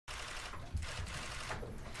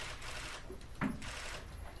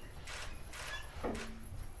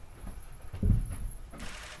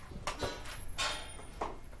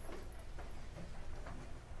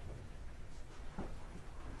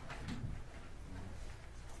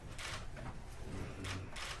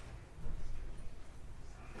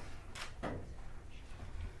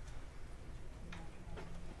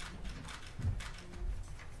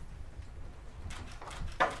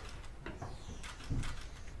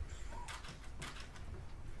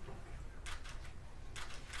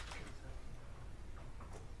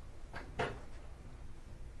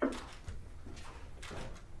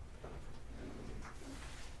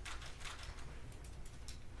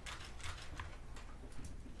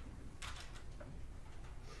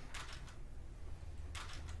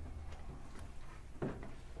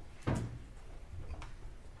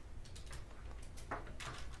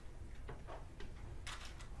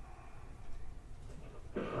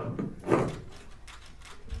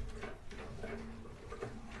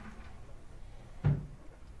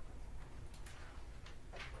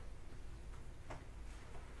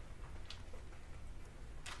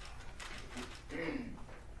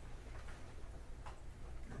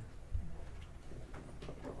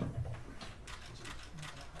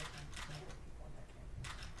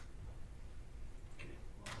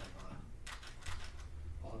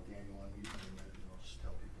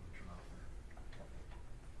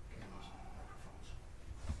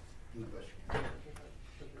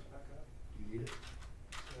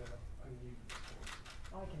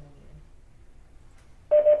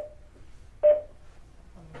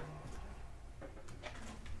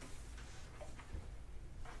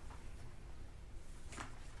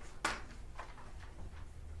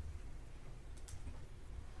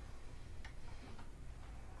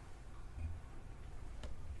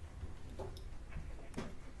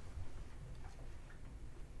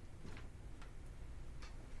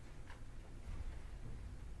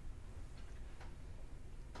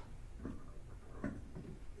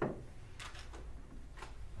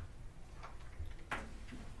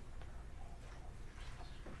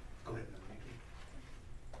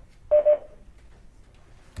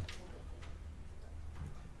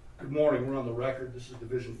Good morning. We're on the record. This is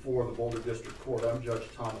Division 4 of the Boulder District Court. I'm Judge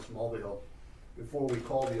Thomas Mulvihill. Before we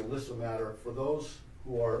call the Alissa matter, for those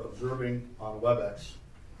who are observing on WebEx,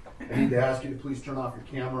 I need to ask you to please turn off your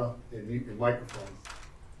camera and mute your microphone.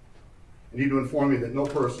 I need to inform you that no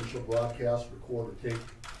person shall broadcast, record, or take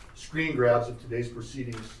screen grabs of today's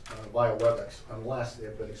proceedings via WebEx unless they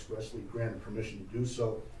have been expressly granted permission to do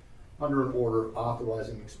so under an order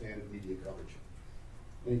authorizing expanded media coverage.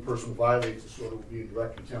 Any person who violates this order will be in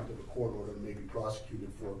direct contempt of a court order and may be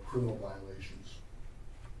prosecuted for criminal violations.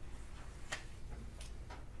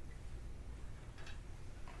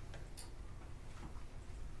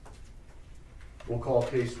 We'll call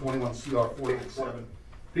case 21 CR 487,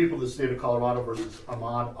 People of the State of Colorado versus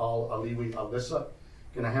Ahmad Al Aliwi Alissa.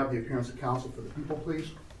 Can I have the appearance of counsel for the people,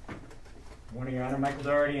 please? Good morning, Your Honor. Michael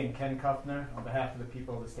Doherty and Ken Kuffner on behalf of the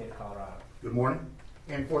people of the state of Colorado. Good morning.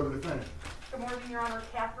 And for the defendant. Good morning, Your Honor.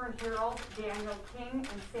 Catherine Harold, Daniel King,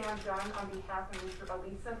 and Sam Dunn on behalf of Mr.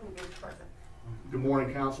 Alissa, who is present. Good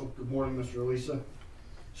morning, counsel. Good morning, Mr. Alissa.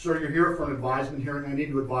 Sir, you're here for an advisement hearing. I need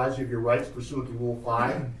to advise you of your rights pursuant to Rule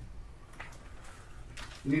 5.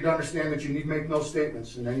 You need to understand that you need make no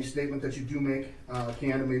statements, and any statement that you do make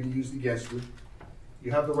can and may be used against you.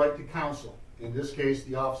 You have the right to counsel. In this case,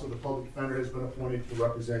 the Office of the Public Defender has been appointed to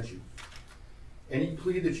represent you. Any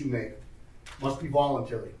plea that you make must be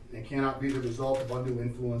voluntary and cannot be the result of undue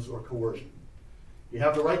influence or coercion. You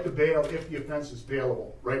have the right to bail if the offense is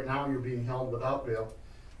bailable. Right now, you're being held without bail.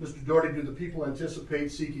 Mr. Doherty, do the people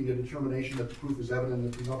anticipate seeking a determination that the proof is evident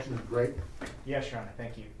and the presumption is great? Yes, Your Honor.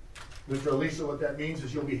 Thank you. Mr. Alissa, what that means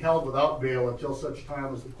is you'll be held without bail until such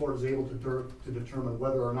time as the court is able to determine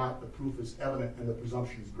whether or not the proof is evident and the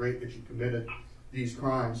presumption is great that you committed these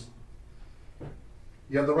crimes.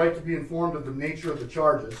 You have the right to be informed of the nature of the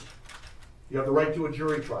charges. You have the right to a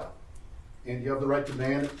jury trial. And you have the right to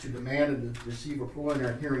demand and to receive a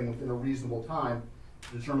preliminary hearing within a reasonable time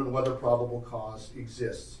to determine whether probable cause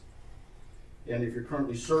exists. And if you're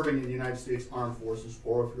currently serving in the United States Armed Forces,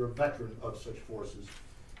 or if you're a veteran of such forces,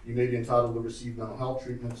 you may be entitled to receive mental health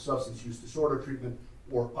treatment, substance use disorder treatment,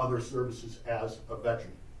 or other services as a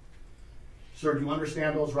veteran. Sir, do you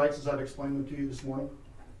understand those rights as I've explained them to you this morning?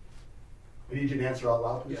 I need you to answer out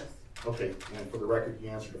loud, please. Yes. Okay, and for the record, you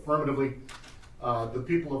answered affirmatively. The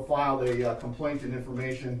people have filed a complaint and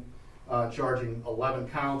information charging 11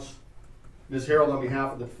 counts. Ms. Harold, on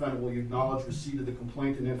behalf of the defendant, will you acknowledge receipt of the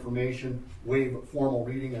complaint and information, waive formal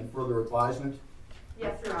reading, and further advisement?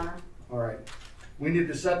 Yes, Your Honor. All right. We need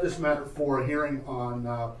to set this matter for a hearing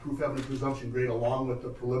on proof evidence presumption grade along with the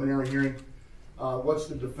preliminary hearing. What's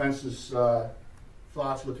the defense's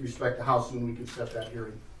thoughts with respect to how soon we can set that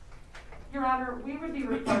hearing? Your Honor, we would be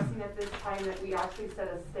requesting at this time that we actually set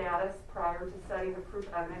a status prior to setting the proof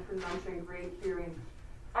evidence presumption grade hearing.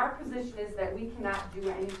 Our position is that we cannot do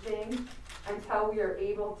anything until we are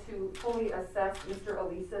able to fully assess Mr.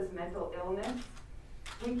 Alissa's mental illness.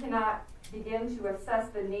 We cannot begin to assess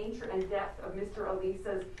the nature and depth of Mr.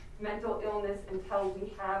 Alissa's mental illness until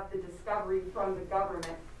we have the discovery from the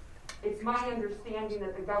government. It's my understanding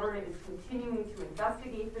that the government is continuing to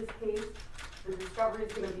investigate this case. The discovery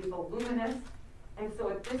is going to be voluminous, and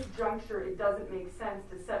so at this juncture, it doesn't make sense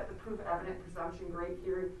to set the proof evident presumption grade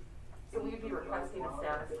hearing. So we would be requesting a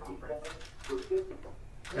status conference.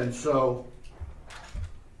 And so,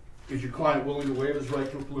 is your client willing to waive his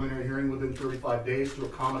right to a preliminary hearing within 35 days to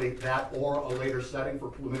accommodate that or a later setting for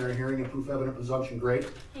preliminary hearing and proof evident presumption grade?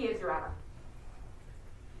 He is, Your Honor.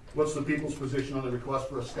 What's the people's position on the request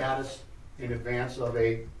for a status in advance of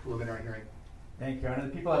a preliminary hearing? Thank you, Your Honor.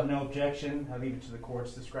 The people have no objection. I leave it to the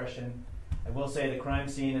court's discretion. I will say the crime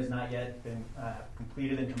scene has not yet been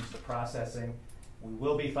completed in terms of the processing. We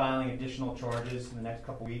will be filing additional charges in the next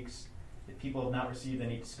couple weeks. The people have not received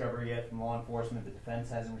any discovery yet from law enforcement. The defense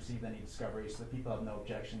hasn't received any discovery, so the people have no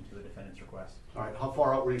objection to the defendant's request. All right. How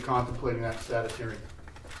far out were you contemplating that status hearing?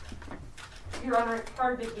 Your Honor, it's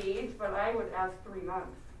hard to gauge, but I would ask 3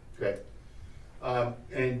 months. Okay.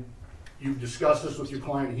 And you've discussed this with your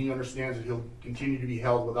client, and he understands that he'll continue to be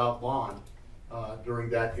held without bond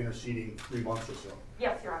during that interceding 3 months or so.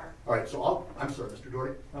 Yes, Your Honor. All right, so I'm sorry, Mr.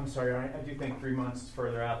 Doherty. I'm sorry, Your Honor. I do think 3 months is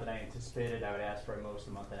further out than I anticipated. I would ask for at most a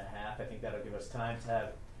month and a half. I think that'll give us time to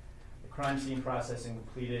have the crime scene processing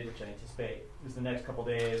completed, which I anticipate is the next couple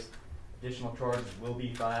days. Additional charges will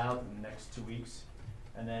be filed in the next 2 weeks,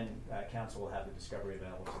 and then counsel will have the discovery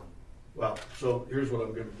available to them. Well, so here's what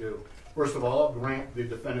I'm going to do. First of all, I'll grant the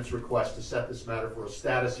defendant's request to set this matter for a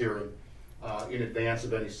status hearing in advance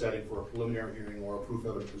of any setting for a preliminary hearing or a proof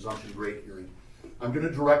evidence presumption grade hearing. I'm going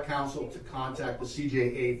to direct counsel to contact the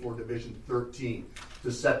CJA for Division 13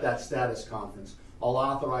 to set that status conference. I'll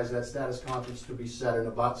authorize that status conference to be set in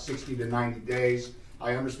about 60 to 90 days.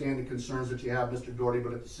 I understand the concerns that you have, Mr. Doherty,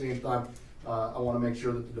 but at the same time, I want to make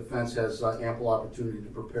sure that the defense has ample opportunity to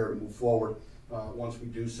prepare to move forward once we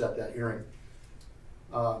do set that hearing.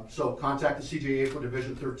 So contact the CJA for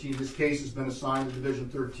Division 13. This case has been assigned to Division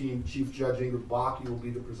 13. Chief Judge Ingrid Bach, will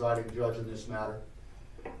be the presiding judge in this matter.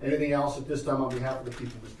 Anything else at this time on behalf of the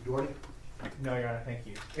people, Mr. Doherty? No, Your Honor, thank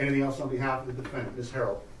you. Anything else on behalf of the defendant, Ms.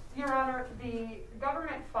 Harold? Your Honor, the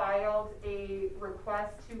government filed a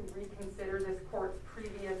request to reconsider this court's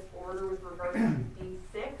previous order with regard to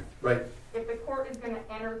D6. Right. If the court is going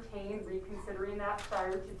to entertain reconsidering that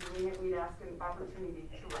prior to doing it, we'd ask an opportunity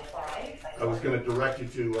to reply. I was going to direct you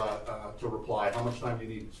to reply. How much time do you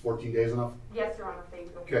need? Is 14 days enough? Yes, Your Honor, thank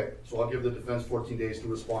you. Okay, so I'll give the defense 14 days to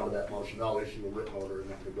respond to that motion. I'll issue a written order in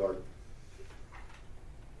that regard.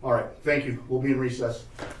 All right, thank you. We'll be in recess.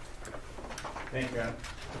 Thank you, Your Honor.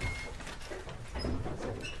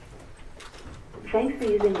 Thanks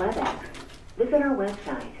for using WebEx. Visit our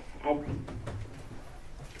website at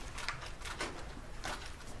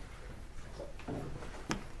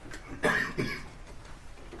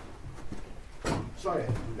Sorry. I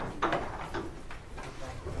had to do that.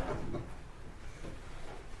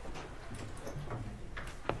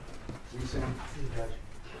 See you, Sam. See you, Judge.